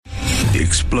The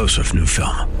explosive new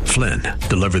film, Flynn,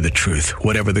 deliver the truth,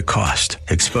 whatever the cost,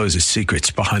 exposes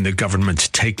secrets behind the government's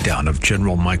takedown of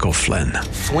General Michael Flynn.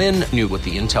 Flynn knew what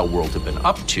the intel world had been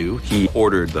up to. He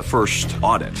ordered the first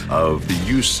audit of the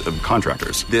use of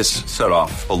contractors. This set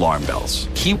off alarm bells.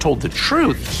 He told the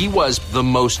truth. He was the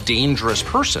most dangerous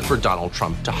person for Donald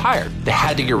Trump to hire. They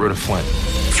had to get rid of Flynn.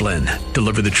 Flynn,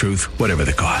 deliver the truth, whatever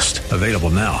the cost. Available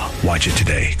now. Watch it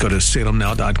today. Go to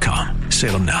salemnow.com.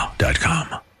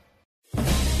 salemnow.com.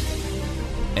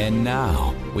 And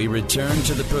now, we return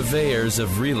to the purveyors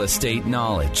of real estate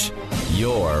knowledge,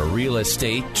 your Real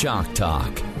Estate Chalk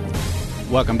Talk.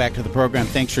 Welcome back to the program.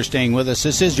 Thanks for staying with us.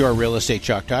 This is your Real Estate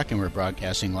Chalk Talk, and we're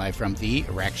broadcasting live from the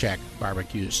Rack Shack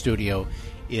Barbecue Studio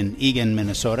in Eagan,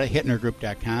 Minnesota.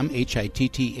 HittnerGroup.com,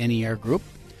 HITTNER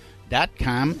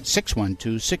Group.com,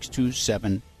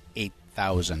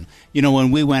 612-627-8000. You know,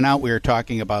 when we went out, we were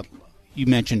talking about, you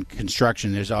mentioned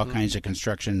construction. There's all kinds of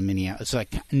construction in Minneapolis. It's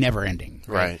like never ending.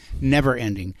 Right. Never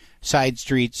ending. Side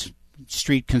streets,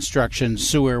 street construction,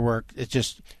 sewer work. It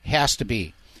just has to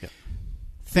be. Yep.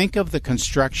 Think of the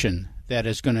construction that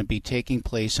is going to be taking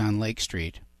place on Lake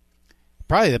Street.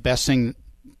 Probably the best thing,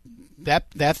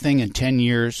 that thing in 10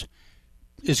 years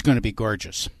is going to be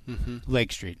gorgeous. Mm-hmm.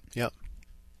 Lake Street. Yep.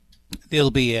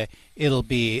 They've got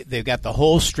the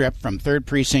whole strip from 3rd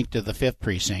Precinct to the 5th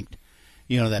Precinct.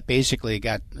 You know, that basically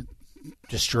got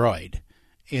destroyed.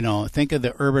 You know, think of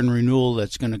the urban renewal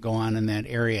that's going to go on in that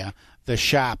area. The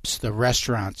shops, the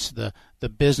restaurants, the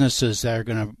businesses that are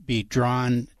going to be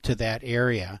drawn to that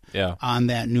area on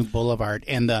that new boulevard,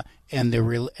 and the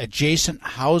adjacent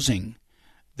housing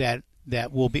that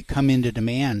will come into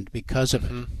demand because of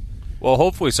it. Well,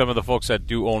 hopefully some of the folks that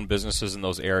do own businesses in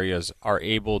those areas are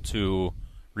able to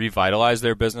revitalize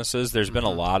their businesses. There's been a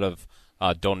lot of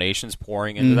donations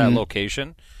pouring into that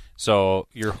location. So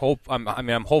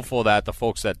I'm hopeful that the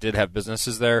folks that did have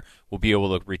businesses there will be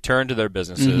able to return to their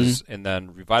businesses and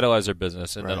then revitalize their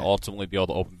business and then ultimately be able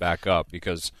to open back up.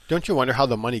 Because don't you wonder how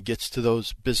the money gets to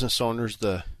those business owners,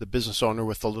 the business owner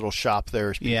with the little shop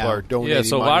there as people are donating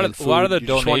so money and food. A lot of the you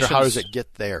donations. Just wonder how does it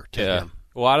get there to them?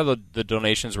 A lot of the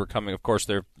donations were coming. Of course,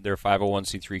 they're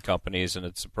 501c3 companies and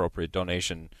it's appropriate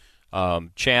donation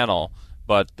channel.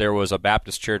 But there was a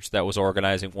Baptist church that was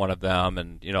organizing one of them,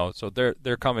 and so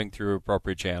they're coming through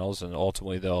appropriate channels, and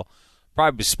ultimately they'll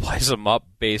probably splice them up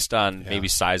based on maybe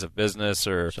size of business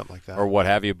or something like that, or what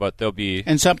have you. But they'll be,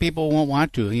 and some people won't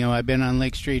want to. I've been on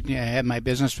Lake Street. I had my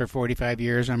business for 45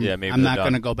 years. I'm not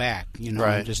going to go back.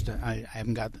 I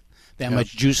haven't got that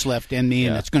much juice left in me,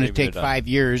 and it's going to take 5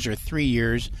 years or 3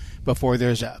 years before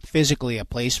there's physically a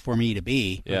place for me to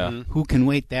be. Who can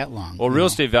wait that long? Well, real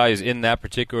estate values in that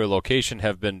particular location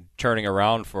have been turning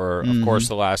around for, of course,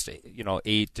 the last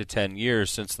 8 to 10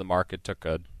 years since the market took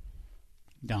a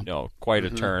quite a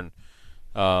turn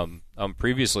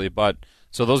previously. But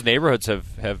so those neighborhoods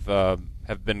have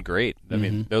been great. I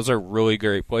mean, those are really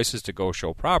great places to go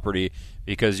show property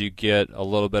because you get a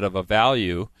little bit of a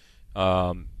value.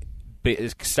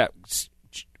 Except,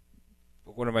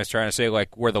 what am I trying to say?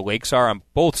 Like where the lakes are on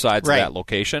both sides of that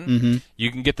location,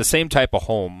 you can get the same type of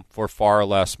home for far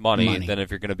less money than if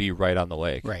you're going to be right on the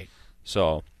lake. Right.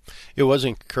 So it was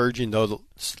encouraging though.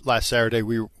 Last Saturday,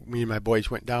 me and my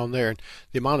boys went down there, and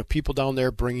the amount of people down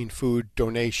there bringing food,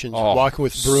 donations, walking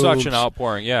with brooms, such an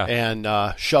outpouring, and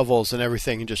shovels and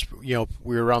everything, and just we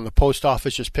were around the post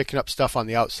office, just picking up stuff on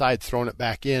the outside, throwing it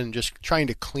back in, just trying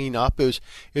to clean up. It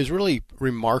was really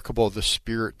remarkable the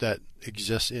spirit that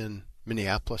exists in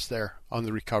Minneapolis there on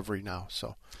the recovery now.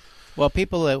 So, well,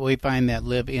 people that we find that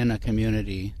live in a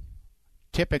community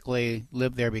typically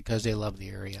live there because they love the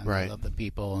area, and they love the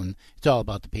people, and it's all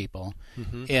about the people.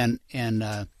 And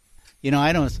I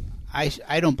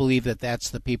don't believe that that's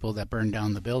the people that burn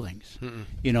down the buildings.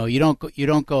 You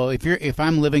don't go if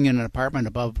I'm living in an apartment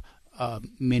above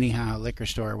Minnehaha liquor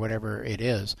store or whatever it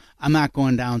is, I'm not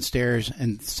going downstairs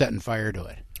and setting fire to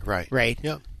it. Right.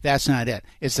 Yep. That's not it.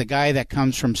 It's the guy that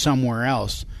comes from somewhere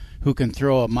else who can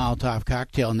throw a Molotov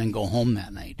cocktail and then go home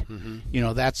that night.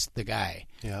 That's the guy.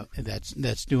 Yeah.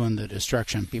 That's doing the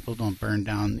destruction. People don't burn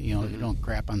down. You don't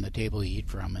crap on the table you eat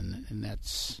from, and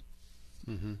that's.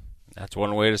 That's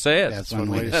one way to say it. That's one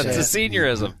way to say it. That's a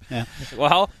seniorism. Yeah.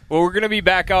 Well, we're going to be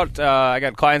back out. I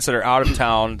got clients that are out of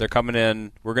town. They're coming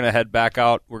in. We're going to head back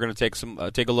out. We're going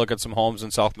to take a look at some homes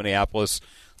in South Minneapolis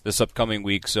this upcoming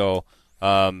week. So,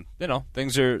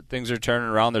 things are turning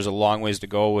around. There's a long ways to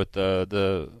go with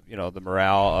the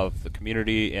morale of the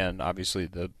community and obviously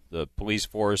the police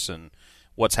force and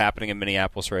what's happening in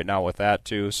Minneapolis right now with that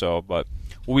too. So, but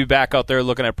we'll be back out there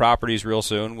looking at properties real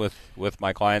soon with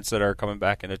my clients that are coming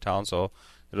back into town. So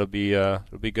it'll be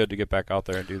good to get back out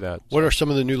there and do that. What are some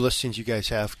of the new listings you guys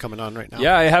have coming on right now?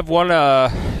 Yeah, I have one.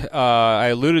 I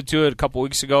alluded to it a couple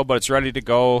weeks ago, but it's ready to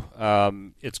go.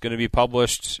 It's going to be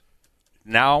published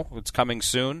now. It's coming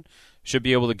soon. Should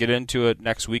be able to get into it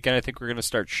next weekend. I think we're going to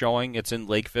start showing. It's in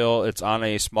Lakeville. It's on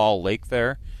a small lake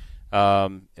there,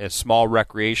 a small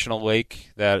recreational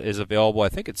lake that is available. I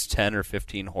think it's 10 or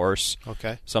 15 horse,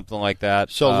 something like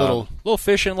that. So a little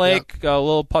fishing lake, a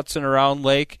little putzing around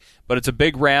lake, but it's a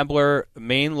big Rambler,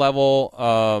 main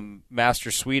level master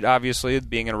suite, obviously,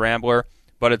 being a Rambler.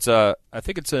 But I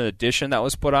think it's an addition that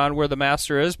was put on where the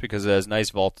master is because it has nice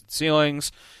vaulted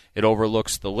ceilings. It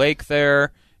overlooks the lake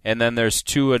there. And then there's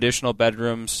 2 additional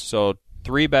bedrooms, so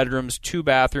 3 bedrooms, 2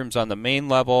 bathrooms on the main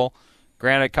level,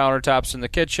 granite countertops in the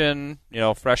kitchen,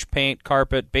 fresh paint,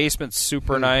 carpet, basement's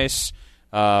super nice,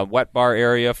 wet bar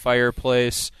area,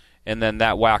 fireplace, and then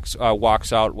that wax out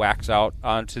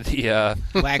onto the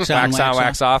wax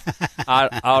off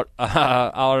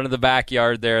out into the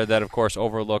backyard there. That of course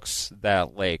overlooks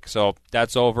that lake. So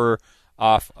that's over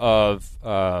off of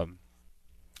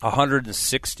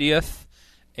 160th.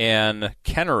 And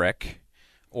Kennewick,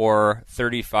 or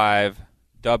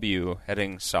 35W,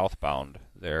 heading southbound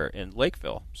there in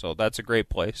Lakeville. So that's a great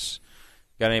place.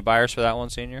 Got any buyers for that one,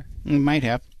 Senior? We might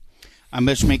have. I'm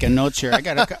just making notes here. I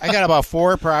got about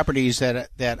 4 properties that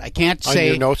I can't say.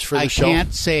 On your notes for the show?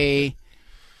 Can't say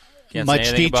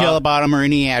much detail about them or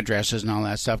any addresses and all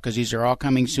that stuff because these are all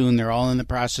coming soon. They're all in the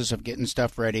process of getting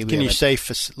stuff ready. Can you say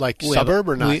suburb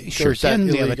or not? We sure can.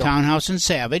 We have a townhouse in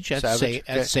Savage. That's safe.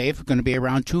 It's going to be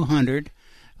around 200.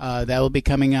 That will be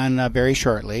coming on very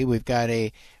shortly. We've got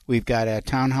a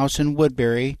townhouse in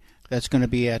Woodbury that's going to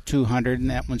be at 200, and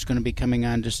that one's going to be coming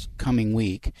on this coming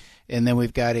week. And then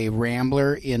we've got a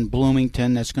Rambler in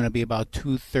Bloomington that's going to be about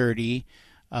 230.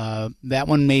 That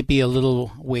one may be a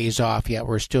little ways off yet.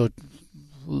 We're still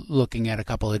looking at a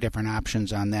couple of different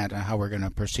options on that, how we're going to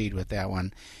proceed with that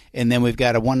one. And then we've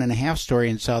got a 1.5 story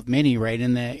in South Minnie right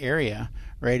in the area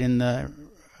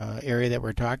that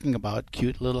we're talking about.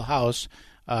 Cute little house,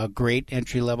 great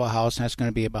entry-level house. And that's going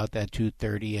to be about that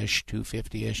 230-ish,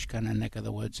 250-ish kind of neck of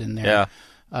the woods in there.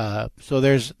 Yeah. So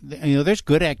there's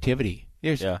good activity.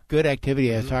 There's good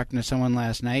activity. I was talking to someone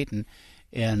last night, and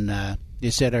they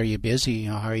said, "Are you busy?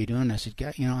 How are you doing?" I said,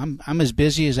 I'm as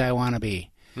busy as I want to be.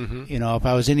 Mm-hmm. If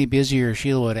I was any busier,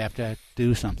 Sheila would have to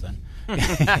do something.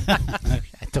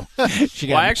 She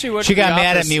got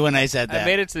mad at me when I said that. I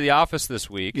made it to the office this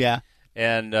week. Yeah.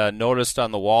 And noticed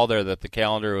on the wall there that the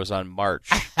calendar was on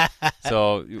March.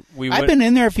 So I've been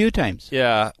in there a few times.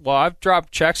 Yeah. Well, I've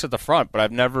dropped checks at the front, but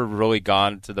I've never really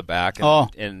gone to the back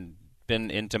and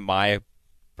been into my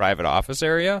private office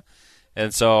area.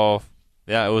 And so,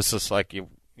 yeah, it was just like,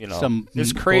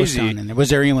 it's crazy. Was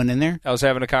there anyone in there? I was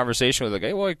having a conversation with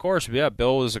hey, well, of course,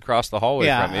 Bill was across the hallway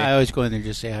from me. I always go in there and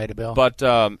just say hi to Bill. But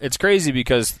it's crazy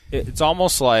because it's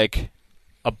almost like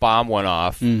a bomb went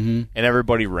off and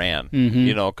everybody ran,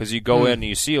 because you go in and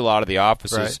you see a lot of the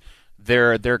offices,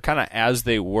 they're kind of as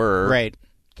they were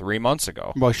 3 months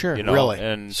ago. Well, sure. Really?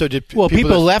 And so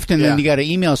people left and then you got an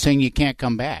email saying you can't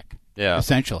come back,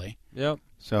 essentially. Yep.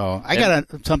 So I got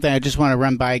something I just want to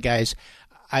run by, guys.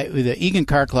 The Egan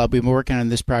Car Club, we've been working on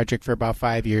this project for about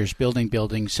 5 years, building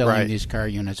buildings, selling these car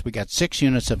units. We got 6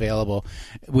 units available.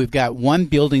 We've got 1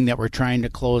 building that we're trying to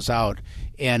close out,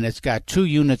 and it's got 2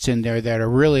 units in there that are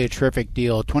really a terrific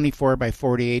deal, 24 by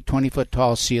 48, 20-foot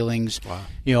tall ceilings,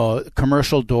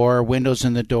 commercial door, windows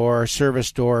in the door,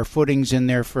 service door, footings in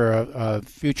there for a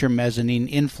future mezzanine,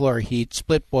 in-floor heat,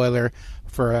 split boiler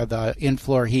for the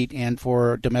in-floor heat and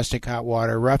for domestic hot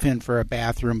water, rough in for a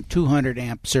bathroom,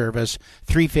 200-amp service,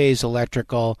 3-phase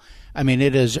electrical. I mean,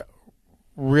 it is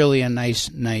really a nice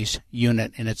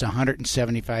unit, and it's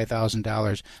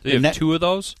 $175,000. So you have 2 of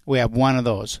those? We have 1 of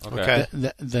those. Okay.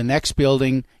 The next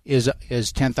building is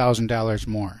 $10,000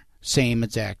 more. Same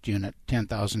exact unit,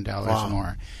 $10,000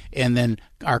 more. And then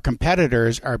our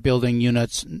competitors are building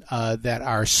units that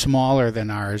are smaller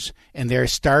than ours, and they're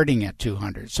starting at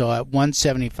 $200. So at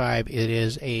 $175, it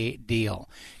is a deal.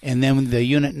 And then the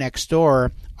unit next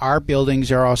door, our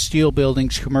buildings are all steel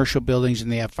buildings, commercial buildings,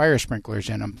 and they have fire sprinklers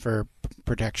in them for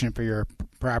protection for your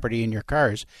property and your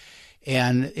cars.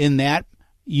 And in that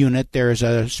unit, there's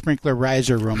a sprinkler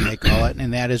riser room, they call it,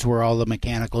 and that is where all the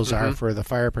mechanicals are for the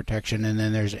fire protection, and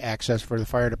then there's access for the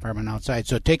fire department outside.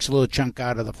 So it takes a little chunk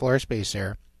out of the floor space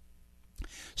there.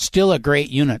 Still a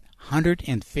great unit,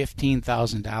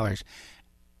 $115,000.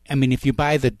 I mean, if you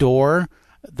buy the door,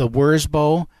 the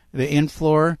Wurzbo, the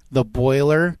in-floor, the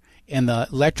boiler, and the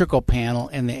electrical panel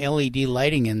and the LED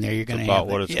lighting in there, you're going to have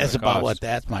it's about what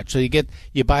that much. So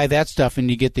you buy that stuff and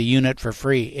you get the unit for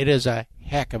free. It is a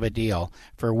heck of a deal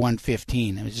for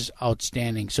 $115. It was just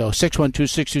outstanding. So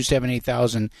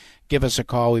 612-627-8000. Give us a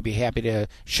call. We'd be happy to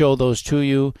show those to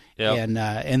you. Yep.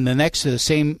 And the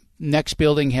same next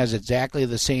building has exactly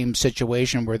the same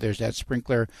situation where there's that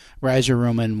sprinkler riser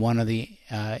room in one of the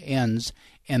ends,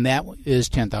 and that is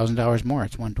 $10,000 more.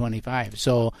 It's $125.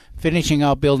 So finishing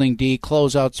out Building D,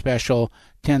 closeout special,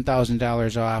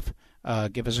 $10,000 off.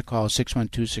 Give us a call,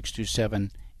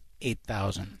 612-627-8000.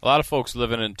 A lot of folks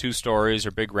living in 2 stories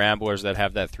or big ramblers that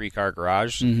have that 3-car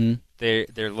garage. Mm-hmm.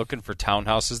 They're looking for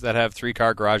townhouses that have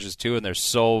 3-car garages too, and there's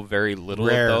so very little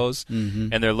Rare. of those,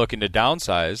 and they're looking to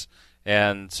downsize.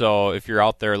 And so if you're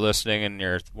out there listening and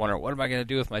you're wondering, what am I going to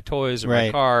do with my toys or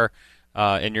my car,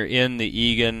 and you're in the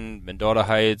Eagan, Mendota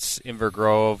Heights, Inver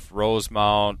Grove,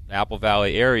 Rosemount, Apple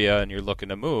Valley area, and you're looking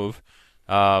to move,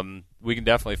 we can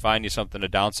definitely find you something to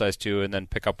downsize to, and then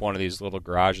pick up one of these little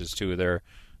garages too. They're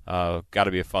got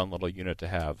to be a fun little unit to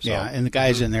have. So. Yeah, and the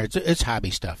guys in there, it's hobby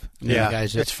stuff. The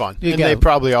guys, it's fun. And they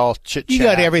probably all chit-chat. You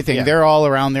got everything. Yeah. They're all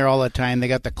around there all the time. They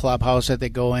got the clubhouse that they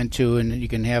go into, and you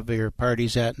can have your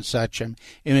parties at and such. And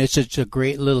it's just a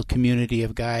great little community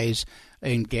of guys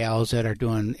and gals that are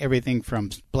doing everything from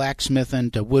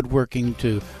blacksmithing to woodworking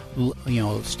to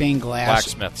stained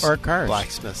glass or cars.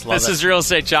 Blacksmiths. This is Real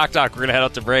Estate Chalk Talk. We're going to head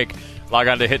out to break. Log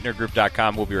on to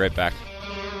hitnergroup.com. We'll be right back.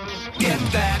 Get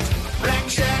that Rack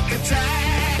Shack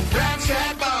attack, Rack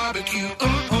Shack barbecue.